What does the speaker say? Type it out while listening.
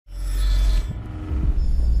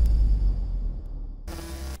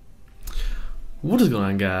What is going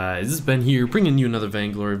on, guys? This is Ben here, bringing you another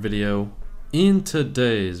Vainglory video. In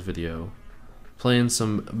today's video, playing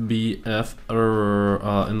some BF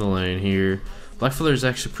in the lane here. Blackfeather is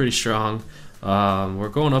actually pretty strong. We're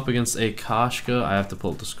going up against a Koshka. I have to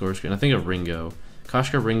pull up the score screen. I think a Ringo.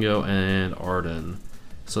 Koshka, Ringo, and Arden.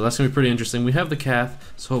 So that's going to be pretty interesting. We have the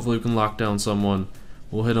Cath, so hopefully we can lock down someone.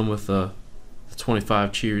 We'll hit them with the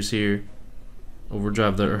 25 cheers here. We're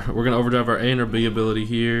going to overdrive our A and our B ability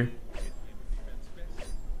here.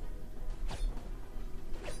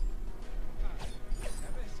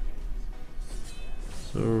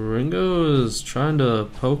 So Ringo is trying to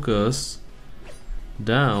poke us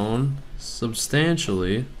down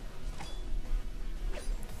substantially.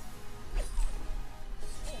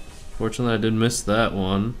 Fortunately, I did miss that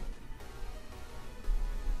one.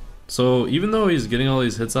 So even though he's getting all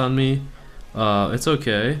these hits on me, it's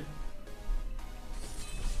okay,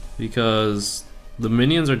 because the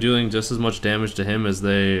minions are doing just as much damage to him as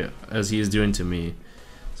he is doing to me.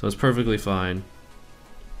 So it's perfectly fine.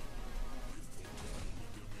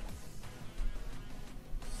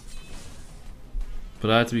 But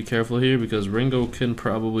I have to be careful here because Ringo can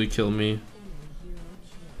probably kill me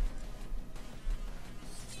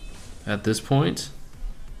at this point.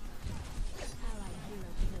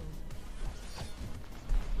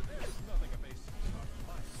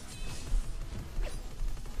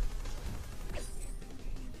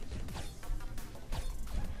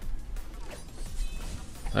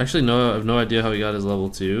 Actually, no, I have no idea how he got his level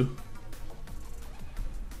 2.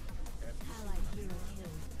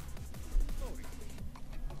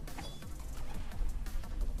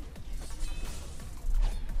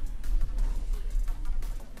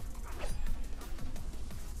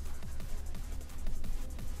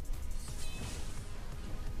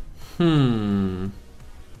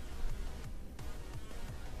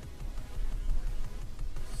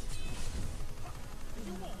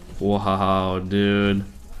 Wow, dude.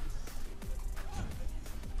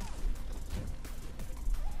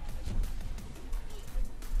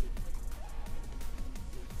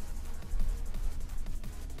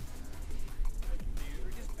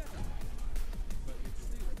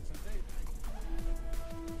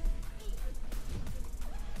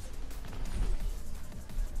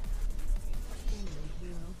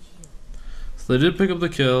 So they did pick up the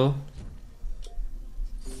kill.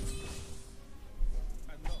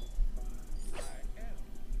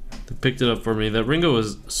 They picked it up for me. That Ringo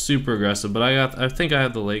was super aggressive, but I think I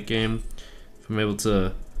have the late game if I'm able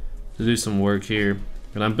to do some work here.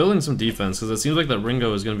 And I'm building some defense because it seems like that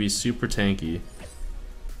Ringo is going to be super tanky.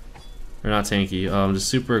 Or not tanky, just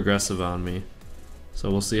super aggressive on me. So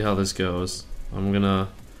we'll see how this goes. I'm going to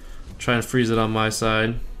try and freeze it on my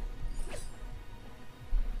side.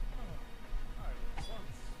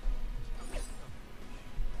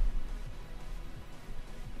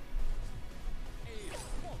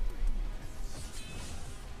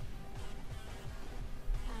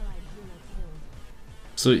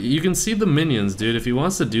 So you can see the minions, dude. If he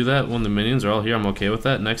wants to do that when the minions are all here, I'm okay with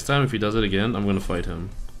that. Next time, if he does it again, I'm gonna fight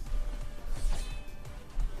him.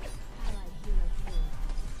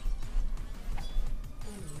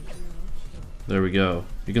 There we go.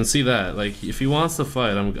 You can see that. Like, if he wants to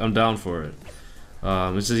fight, I'm down for it.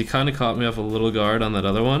 It's just he kind of caught me off a little guard on that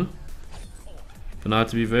other one, but not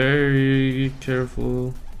to be very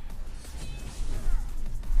careful.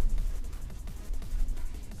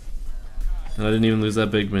 And I didn't even lose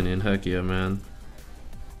that big minion. Heck yeah, man.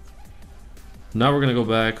 Now we're gonna go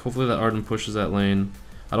back. Hopefully that Arden pushes that lane.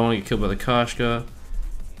 I don't want to get killed by the Koshka.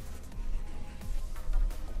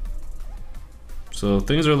 So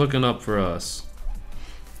things are looking up for us.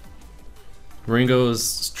 Ringo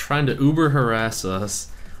is trying to uber harass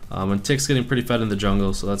us. And Tick's getting pretty fed in the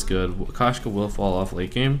jungle, so that's good. Koshka will fall off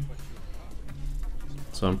late game.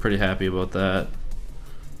 So I'm pretty happy about that.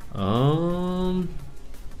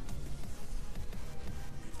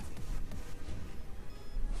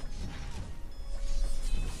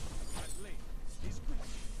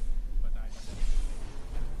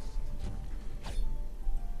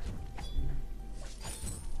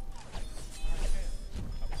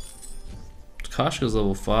 Koshka's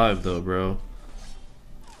level 5 though, bro.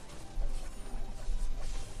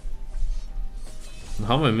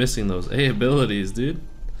 How am I missing those A abilities, dude?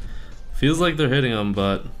 Feels like they're hitting them,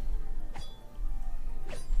 but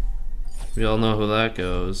we all know how that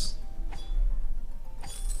goes.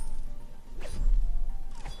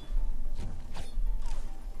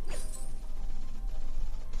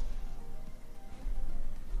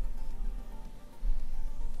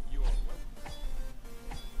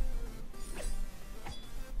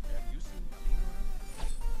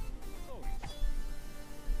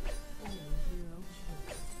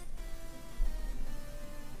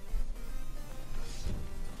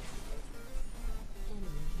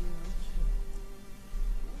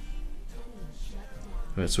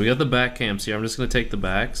 Alright, so we got the back camps here. I'm just gonna take the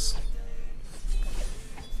backs.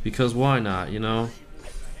 Because why not, you know?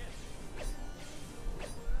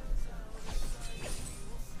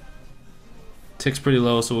 Tick's pretty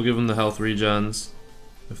low, so we'll give them the health regens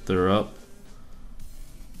if they're up.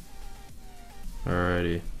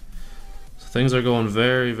 Alrighty. So things are going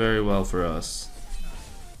very, very well for us.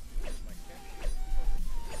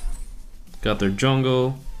 Got their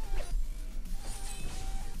jungle.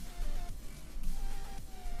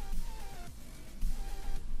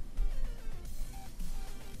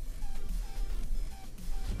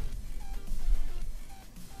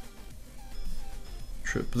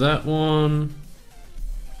 Trip that one.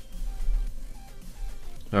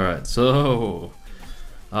 Alright, so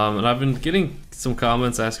and I've been getting some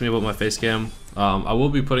comments asking me about my face cam. I will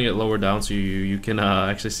be putting it lower down so you can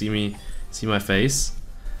actually see my face.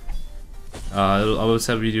 I'll just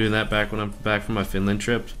have to be doing that back when I'm back from my Finland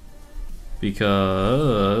trip,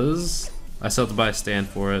 because I still have to buy a stand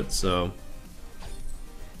for it. So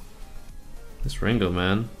this Ringo,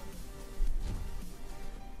 man.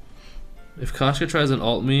 If Koshka tries and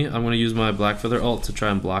ult me, I'm gonna use my Blackfeather ult to try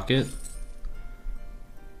and block it.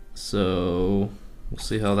 So we'll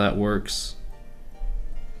see how that works.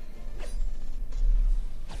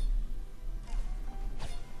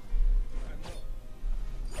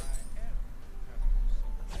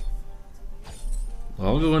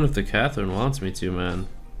 I'll go in if the Catherine wants me to, man.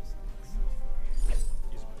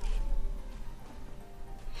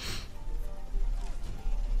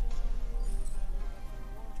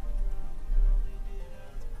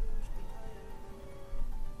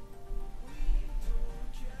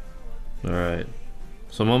 Alright.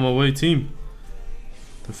 So I'm on my way, team.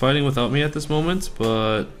 They're fighting without me at this moment,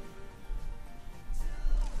 but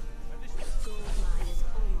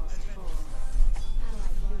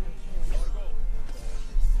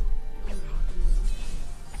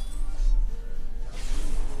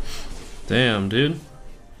damn, dude.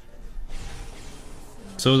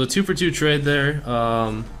 So the 2-for-2 trade there,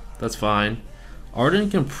 that's fine.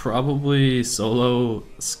 Arden can probably solo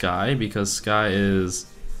Skye because Skye is,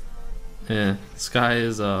 I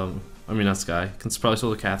mean not Skye, can probably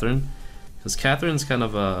solo Catherine because Catherine's kind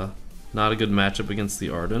of not a good matchup against the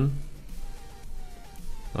Arden.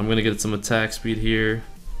 I'm gonna get some attack speed here.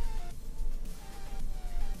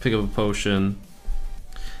 Pick up a potion.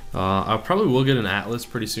 I probably will get an Atlas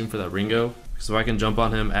pretty soon for that Ringo, because if I can jump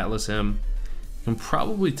on him, Atlas him, I can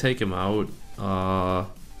probably take him out.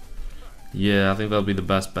 Yeah, I think that'll be the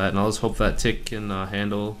best bet, and I'll just hope that Tick can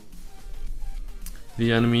handle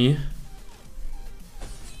the enemy.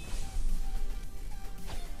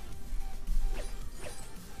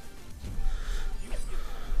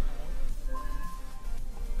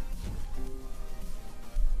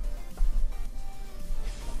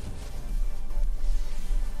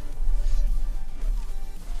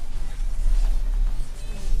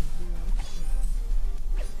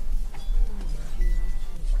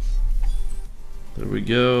 There we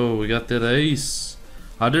go, we got that ace.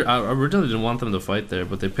 I originally didn't want them to fight there,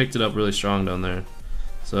 but they picked it up really strong down there.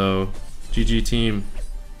 So, GG team.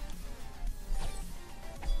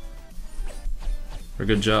 Or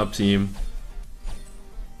good job team.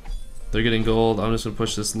 They're getting gold. I'm just gonna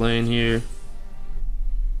push this lane here.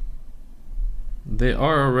 They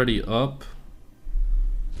are already up.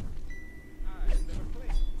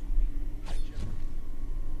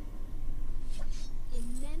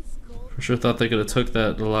 For sure thought they could have took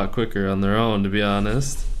that a lot quicker on their own, to be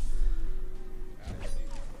honest.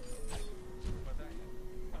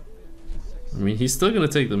 I mean, he's still gonna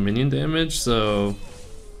take the minion damage, so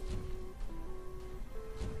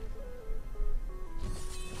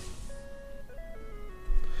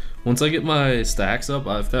once I get my stacks up,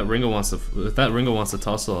 if that Ringo wants to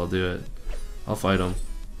tussle, I'll do it. I'll fight him.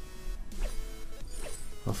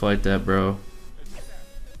 I'll fight that, bro.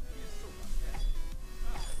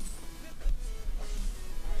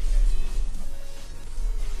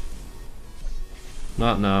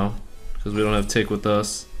 Not now, because we don't have Tick with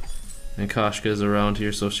us, and Koshka is around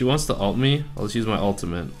here. So if she wants to ult me, I'll just use my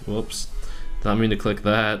ultimate. Whoops, did not mean to click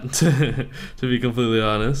that. To be completely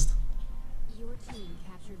honest. Your team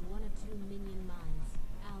captured one of 2 minion mines.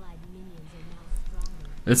 Allied minions are now stronger.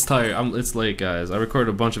 It's tired. It's late, guys. I recorded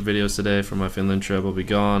a bunch of videos today for my Finland trip. I'll be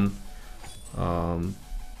gone.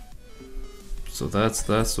 So that's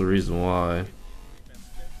the reason why.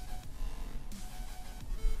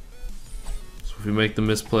 If we make the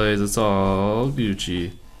misplays, it's all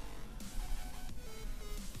Gucci.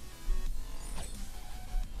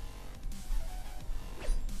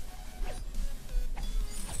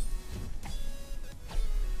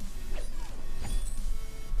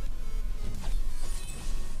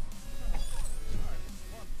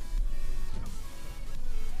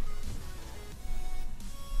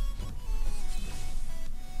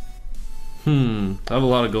 I have a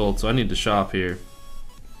lot of gold, so I need to shop here.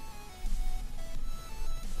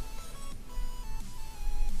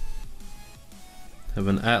 Have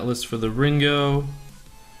an atlas for the Ringo.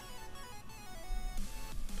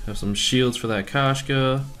 Have some shields for that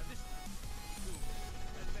Kashka.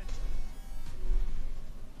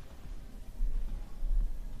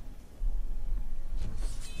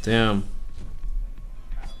 Damn.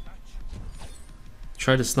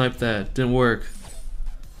 Tried to snipe that, didn't work.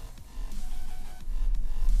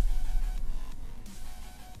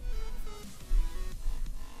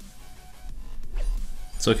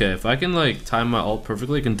 It's okay, if I can like time my ult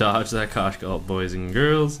perfectly, I can dodge that Kashka ult, boys and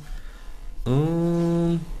girls.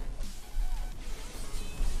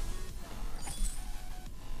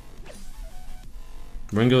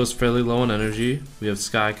 Ringo's fairly low on energy. We have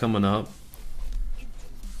Sky coming up.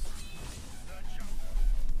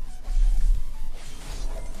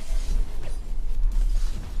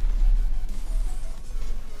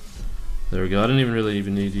 There we go. I didn't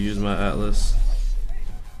even need to use my Atlas.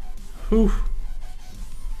 Whew.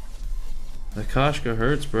 That Kashka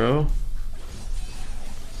hurts, bro.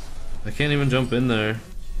 I can't even jump in there.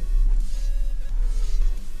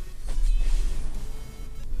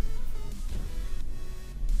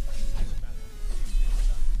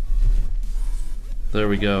 There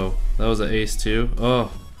we go. That was an ace too.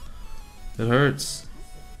 Oh, it hurts.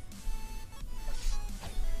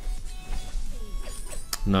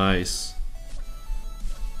 Nice.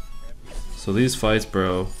 So these fights,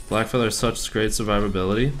 bro. Blackfeather has such great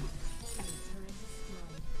survivability.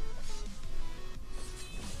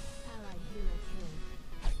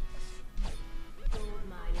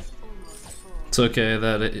 It's okay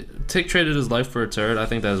that Tick traded his life for a turret. I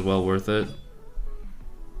think that is well worth it.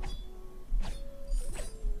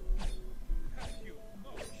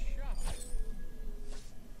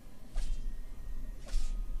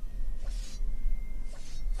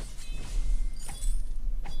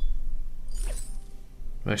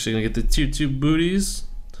 I'm actually gonna get the tier 2 booties.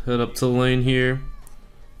 Head up to the lane here.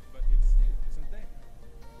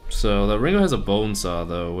 So that Ringo has a bone saw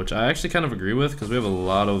though, which I actually kind of agree with because we have a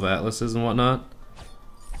lot of atlases and whatnot.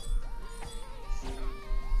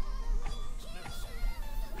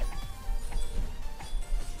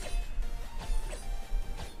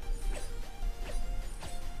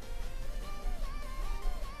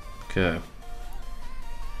 Okay.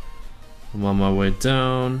 I'm on my way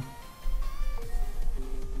down.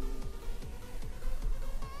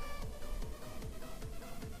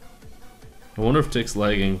 I wonder if Tick's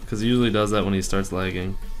lagging, because he usually does that when he starts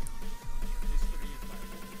lagging.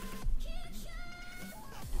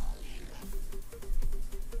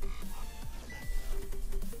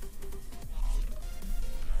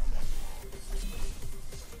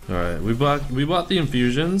 Alright, we bought the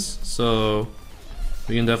infusions, so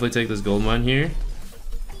we can definitely take this gold mine here.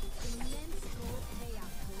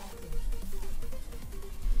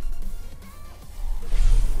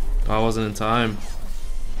 I wasn't in time.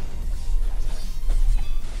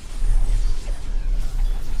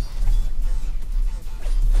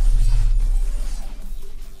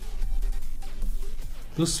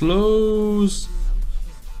 The slows.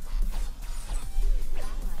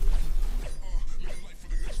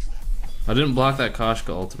 I didn't block that Kashka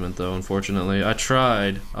ultimate though, unfortunately. I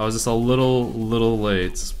tried. I was just a little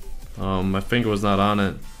late. My finger was not on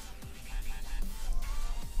it.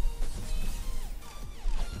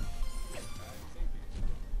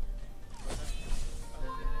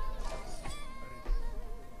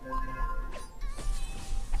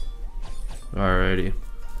 Alrighty.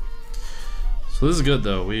 So this is good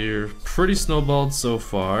though. We're pretty snowballed so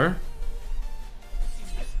far.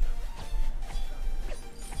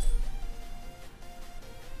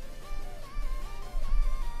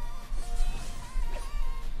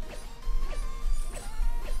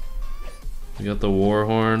 We got the war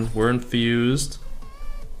horn. We're infused.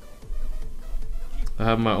 I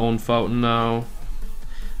have my own fountain now.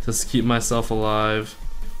 Just to keep myself alive.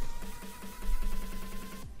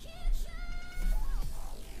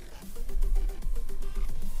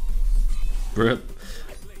 Rip.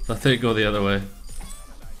 I think go the other way.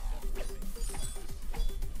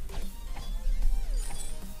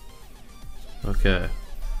 Okay.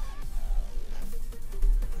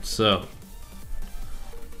 So.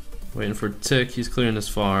 Waiting for Tick. He's clearing his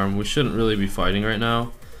farm. We shouldn't really be fighting right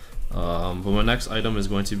now. But my next item is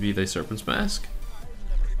going to be the Serpent's Mask.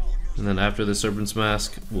 And then after the Serpent's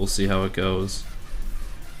Mask, we'll see how it goes.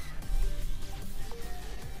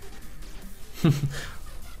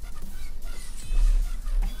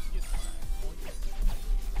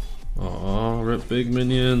 Aw, rip big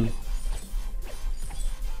minion.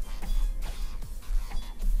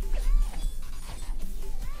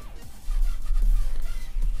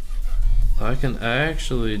 can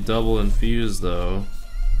actually double infuse though.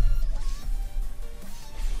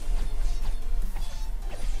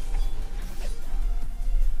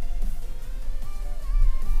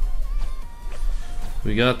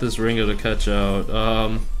 We got this Ringo to catch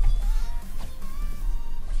out.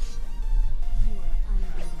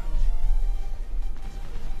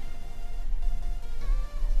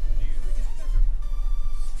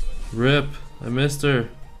 Rip, I missed her.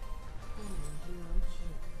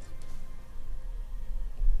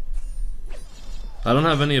 I don't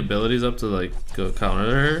have any abilities up to like go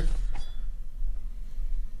counter her.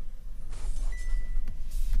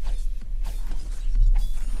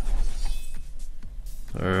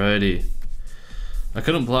 Alrighty. I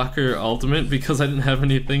couldn't block her ultimate because I didn't have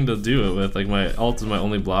anything to do it with. Like my ult is my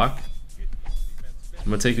only block. I'm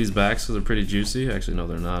gonna take these backs because they're pretty juicy. Actually, no,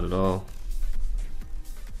 they're not at all.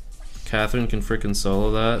 Catherine can freaking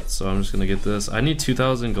solo that, so I'm just gonna get this. I need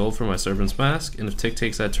 2,000 gold for my Serpent's Mask, and if Tick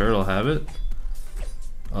takes that turret, I'll have it.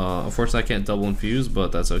 Unfortunately, I can't double infuse,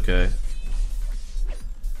 but that's okay.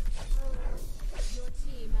 Your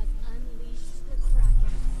team has unleashed the Kraken.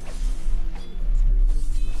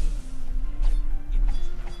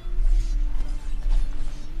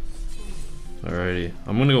 Alrighty,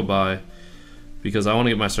 I'm gonna go buy because I want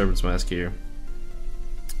to get my Serpent's Mask here.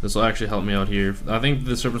 This will actually help me out here. I think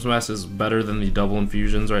the Serpent's Mask is better than the double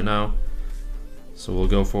infusions right now, so we'll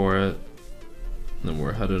go for it. And then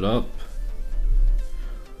we're headed up.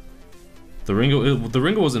 The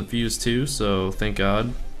Ringo was infused too, so thank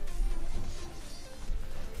God.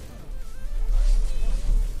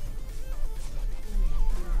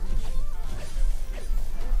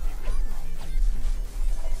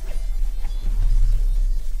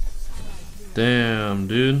 Damn,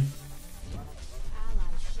 dude.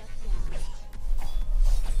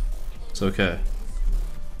 It's okay.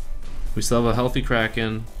 We still have a healthy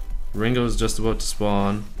Kraken. Ringo's just about to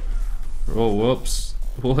spawn. Oh, whoops.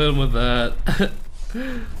 We'll hit him with that.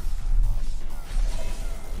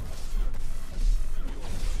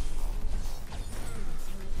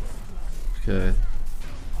 Okay.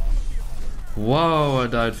 Whoa, I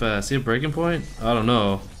died fast. See a breaking point? I don't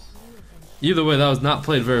know. Either way, that was not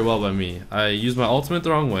played very well by me. I used my ultimate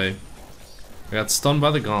the wrong way. I got stunned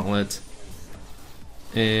by the gauntlet.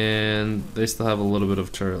 And they still have a little bit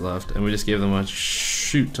of turret left. And we just gave them a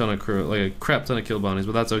shoot ton of crew, like a crap ton of kill bounties,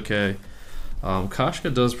 but that's okay.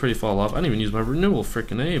 Kashka does pretty fall off. I didn't even use my renewal,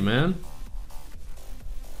 freaking A, man.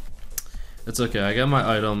 It's okay, I got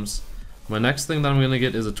my items. My next thing that I'm gonna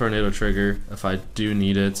get is a tornado trigger if I do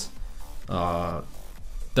need it. That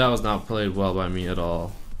was not played well by me at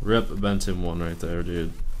all. Rip Benton 1 right there,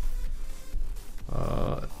 dude.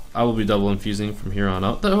 I will be double infusing from here on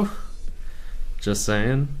out though. Just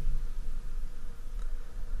saying.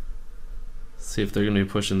 See if they're gonna be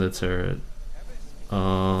pushing the turret.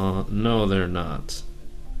 No, they're not.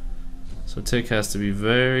 So Tick has to be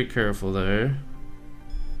very careful there.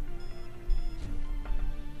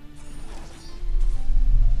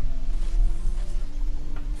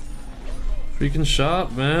 Freaking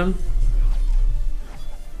shot, man.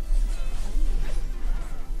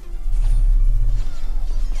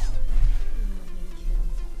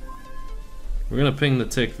 We're gonna ping the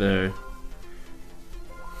Tick there.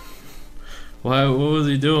 Why? What was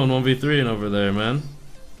he doing 1v3 over there, man?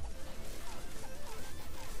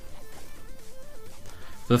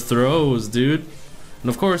 The throws, dude. And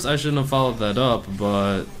of course, I shouldn't have followed that up,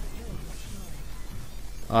 but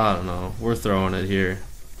I don't know. We're throwing it here.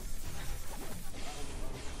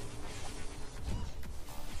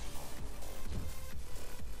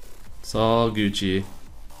 It's all Gucci.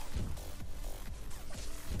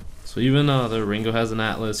 So even the Ringo has an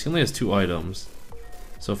Atlas, he only has 2 items.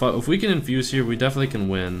 So if we can infuse here, we definitely can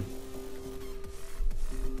win.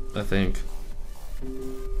 I think.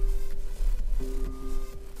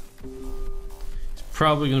 He's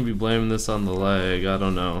probably gonna be blaming this on the lag. I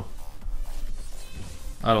don't know.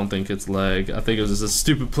 I don't think it's lag. I think it was just a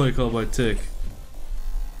stupid play call by Tick.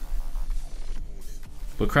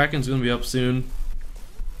 But Kraken's gonna be up soon.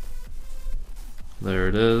 There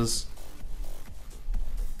it is.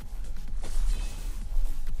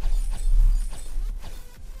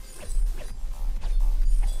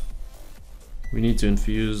 We need to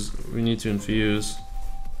infuse. We need to infuse.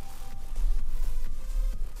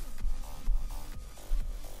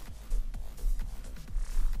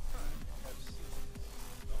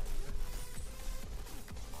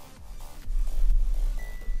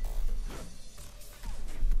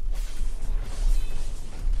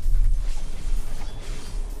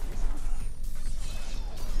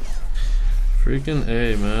 Freaking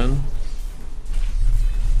A, man.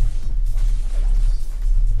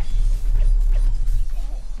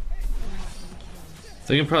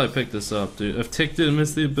 They can probably pick this up, dude. If Tick didn't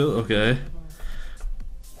miss the ability, okay.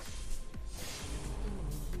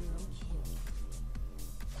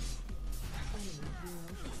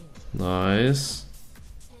 Nice.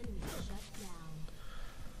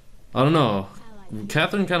 I don't know.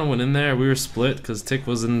 Catherine kind of went in there. We were split because Tick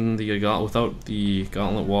was in the without the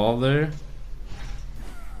gauntlet wall there.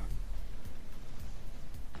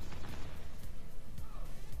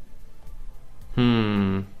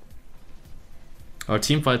 Our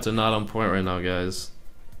team fights are not on point right now, guys.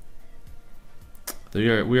 We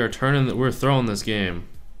are turning. We're throwing this game.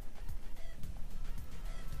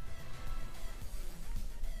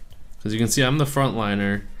 As you can see, I'm the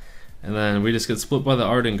frontliner, and then we just get split by the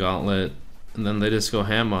Arden Gauntlet, and then they just go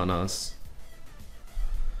ham on us.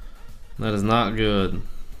 That is not good.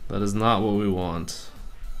 That is not what we want.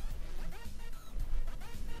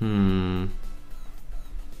 We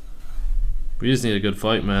just need a good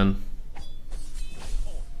fight, man.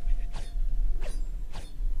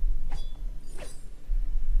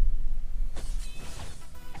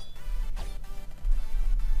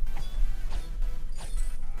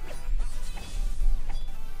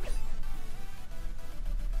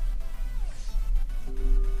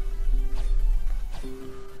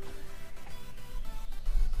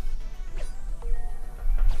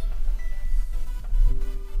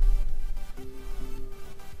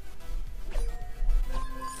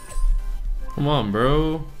 Come on,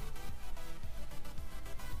 bro.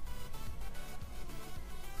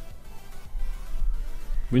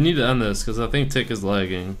 We need to end this because I think Tick is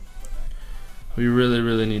lagging. We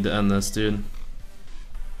really need to end this, dude.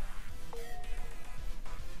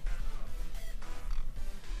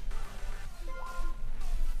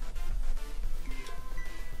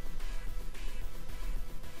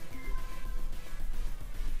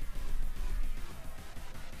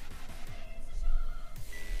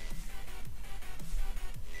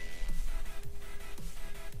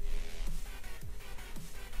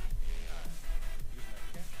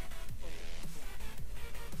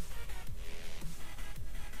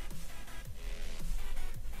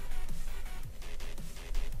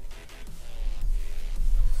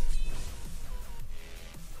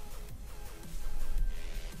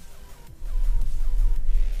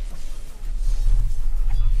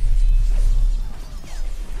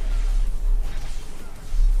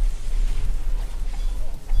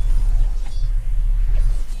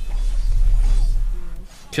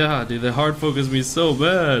 God, dude, they hard focus me so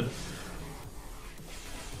bad.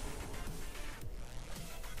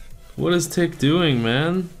 What is Tick doing,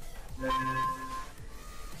 man?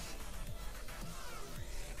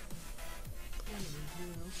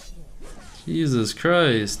 Jesus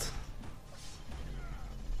Christ.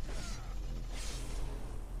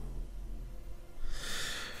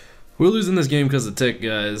 We're losing this game because of Tick,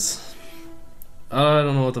 guys. I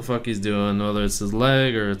don't know what the fuck he's doing, whether it's his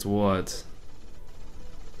leg or it's what.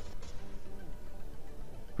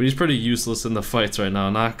 But he's pretty useless in the fights right now,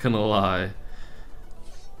 not gonna lie.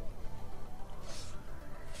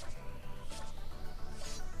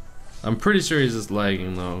 I'm pretty sure he's just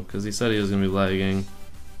lagging though, because he said he was gonna be lagging.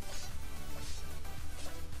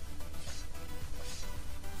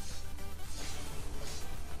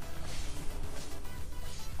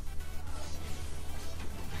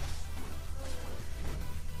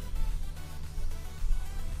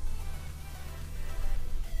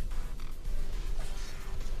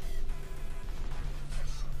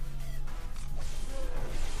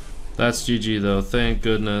 That's GG though, thank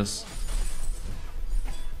goodness.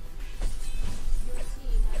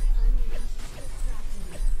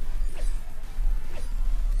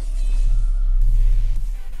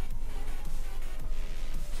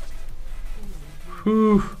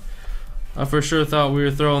 Whew. I for sure thought we were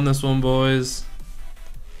throwing this one, boys.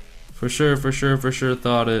 For sure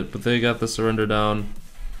thought it, but they got the surrender down.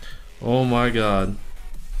 Oh my god.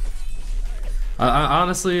 I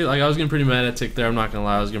honestly, like, I was getting pretty mad at Tick there, I'm not gonna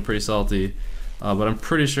lie, I was getting pretty salty. But I'm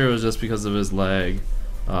pretty sure it was just because of his lag.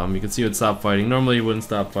 You can see he would stop fighting. Normally he wouldn't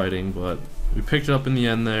stop fighting, but we picked it up in the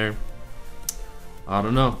end there. I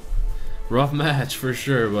don't know. Rough match for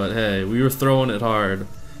sure, but hey, we were throwing it hard.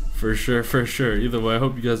 For sure. Either way, I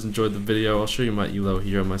hope you guys enjoyed the video. I'll show you my elo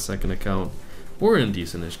here on my second account. We're in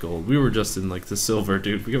decentish gold. We were just in like the silver,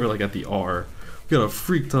 dude. We were like at the R. We got a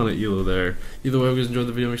freak ton of elo there. Either way, if you guys enjoyed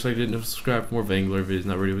the video, make sure you didn't subscribe for more Vainglory videos.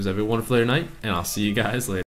 Not really, have a wonderful night, and I'll see you guys later.